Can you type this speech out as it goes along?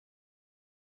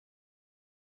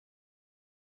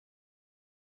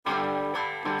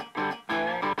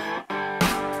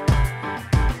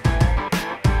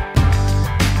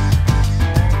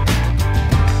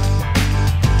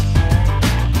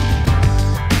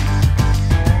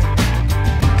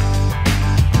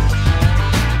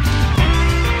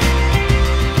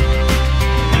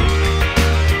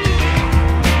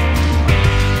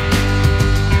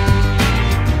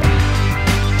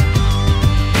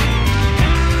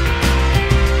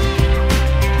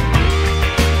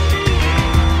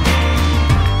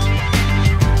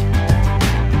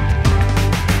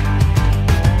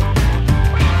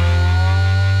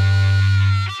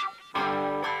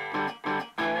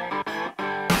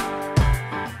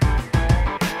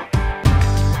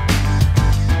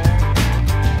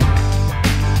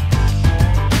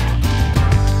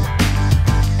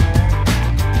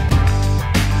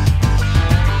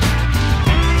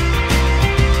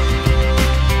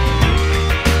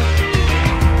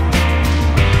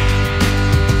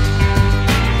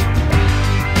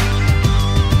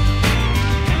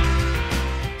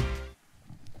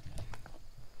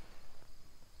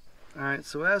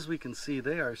So as we can see,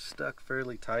 they are stuck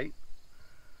fairly tight,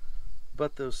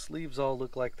 but those sleeves all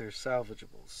look like they're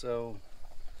salvageable, so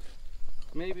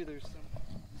maybe there's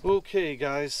some. Okay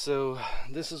guys, so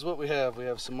this is what we have. We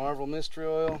have some Farmall mystery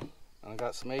oil, I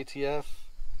got some ATF.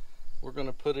 We're going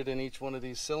to put it in each one of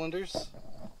these cylinders,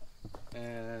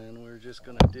 and we're just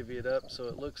going to divvy it up so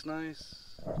it looks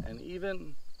nice and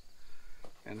even,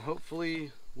 and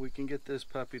hopefully we can get this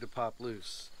puppy to pop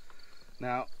loose.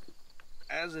 Now,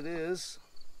 as it is,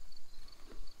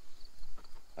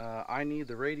 I need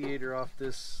the radiator off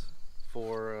this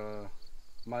for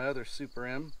my other Super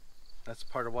M. That's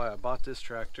part of why I bought this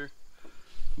tractor.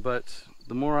 But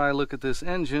the more I look at this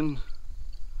engine,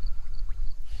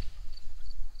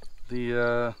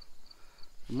 the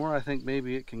more I think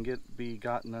maybe it can be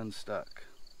gotten unstuck.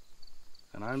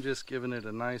 And I'm just giving it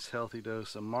a nice healthy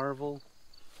dose of Farmall.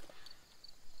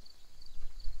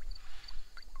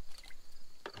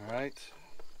 Alright.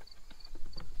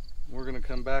 We're going to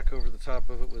come back over the top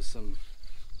of it with some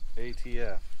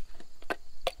ATF.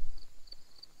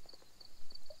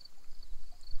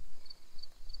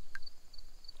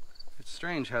 It's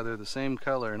strange how they're the same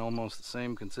color and almost the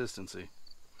same consistency.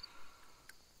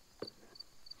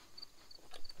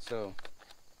 So,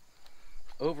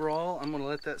 overall, I'm going to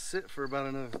let that sit for about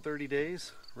another 30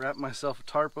 days, wrap myself a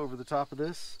tarp over the top of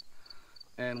this,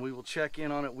 and we will check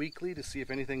in on it weekly to see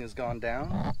if anything has gone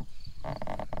down.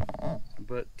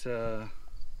 But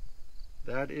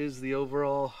that is the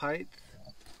overall height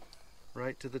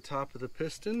right to the top of the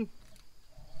piston.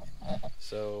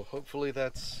 So hopefully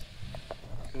that's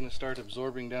going to start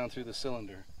absorbing down through the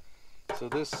cylinder. So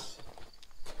this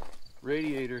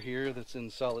radiator here that's in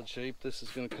solid shape, this is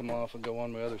going to come off and go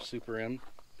on my other Super M.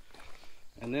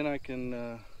 And then I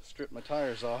can strip my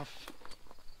tires off.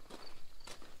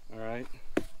 Alright,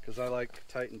 because I like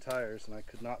Titan tires and I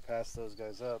could not pass those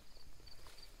guys up.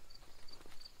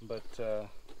 But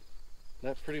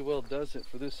that pretty well does it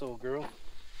for this old girl.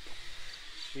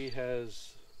 She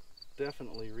has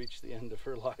definitely reached the end of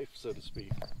her life, so to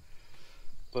speak.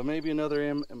 But maybe another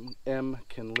M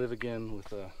can live again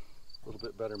with a little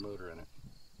bit better motor in it.